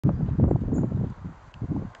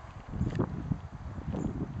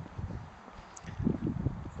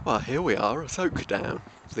Well, here we are at Oakdown,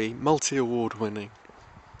 the multi-award winning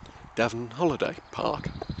Devon holiday park.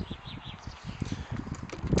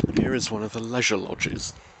 And here is one of the leisure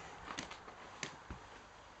lodges.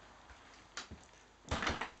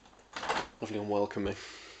 Lovely and welcoming.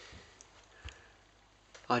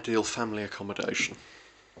 Ideal family accommodation.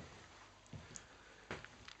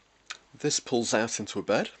 This pulls out into a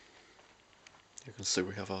bed. You can see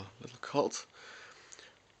we have our little cot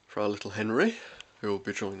for our little Henry, who will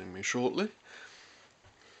be joining me shortly.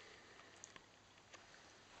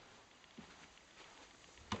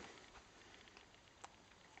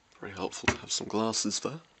 Very helpful to have some glasses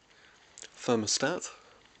there. Thermostat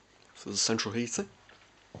for the central heating.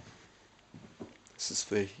 This is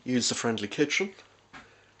the user-friendly kitchen.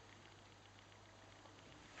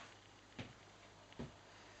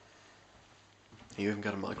 You even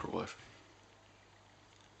get a microwave.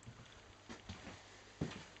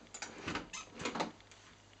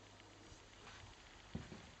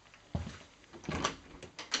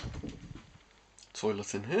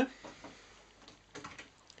 Toilet in here.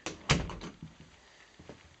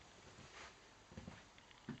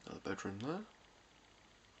 Another bedroom there.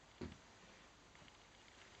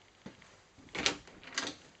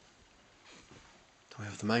 We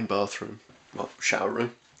have the main bathroom, well, shower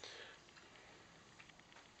room.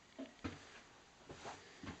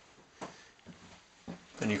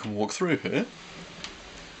 Then you can walk through here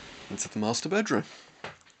into the master bedroom.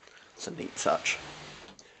 It's a neat touch.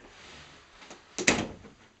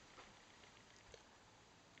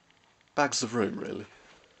 Bags of room, really.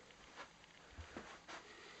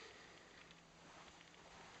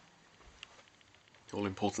 All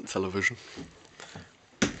important television.